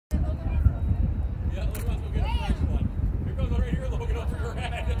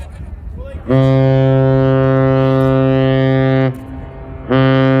That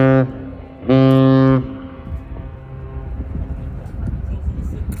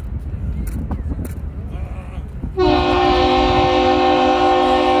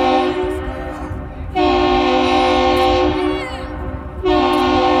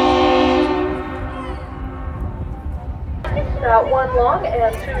one long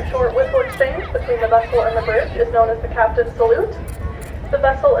and two short whistle exchange between the vessel and the bridge is known as the captain's salute. The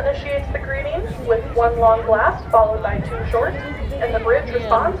vessel initiates the greeting with one long blast followed by two short, and the bridge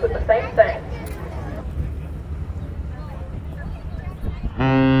responds with the same thing.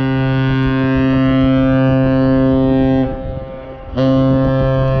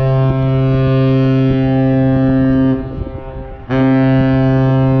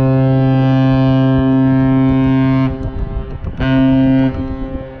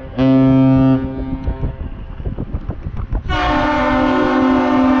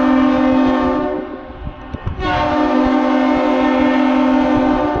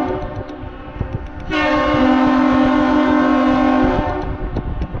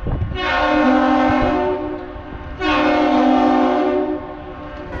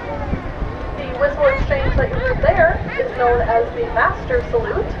 Known as the master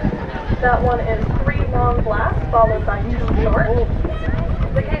salute. That one is three long blasts followed by two short.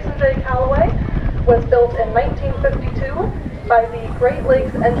 The Cason J Callaway was built in 1952 by the Great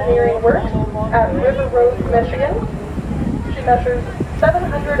Lakes Engineering Works at River Road, Michigan. She measures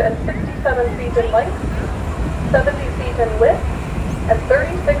 767 feet in length, 70 feet in width, and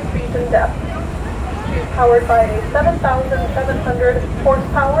 36 feet in depth. She's powered by a 7,700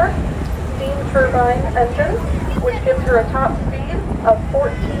 horsepower steam turbine engine, which gives her a top speed of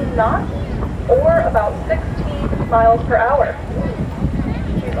 14 knots, or about 16 miles per hour.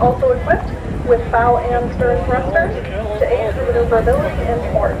 She's also equipped with bow and stern thrusters to aid her maneuverability in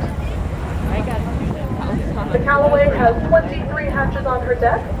port. The Callaway has 23 hatches on her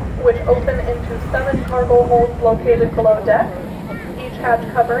deck, which open into 7 cargo holds located below deck. Each hatch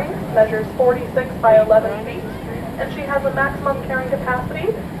covering measures 46 by 11 feet, and she has a maximum carrying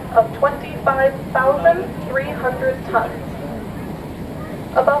capacity of 25,300 tons.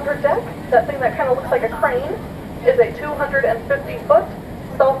 Above her deck, that thing that kind of looks like a crane, is a 250-foot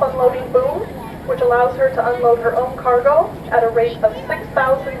self-unloading boom, which allows her to unload her own cargo at a rate of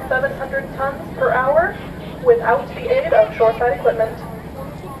 6,700 tons per hour without the aid of shoreside equipment.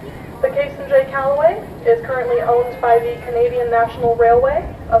 The Cason J Callaway is currently owned by the Canadian National Railway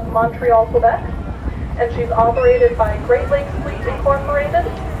of Montreal, Quebec, and she's operated by Great Lakes Fleet Incorporated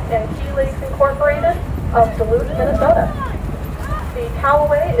and Key Lakes Incorporated of Duluth, Minnesota. The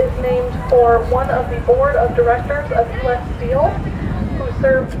Callaway is named for one of the board of directors of U.S. Steel, who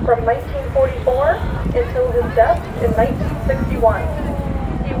served from 1944 until his death in 1961.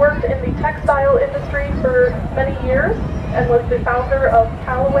 He worked in the textile industry for many years and was the founder of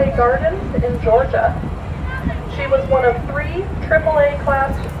Callaway Gardens in Georgia. She was one of 3 AAA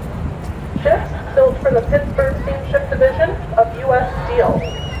class ships built for the Pittsburgh Steamship Division of U.S. Steel.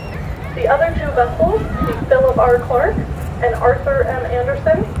 The other 2 vessels, the Philip R. Clark and Arthur M.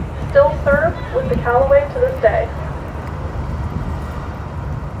 Anderson, still serve with the Callaway to this day.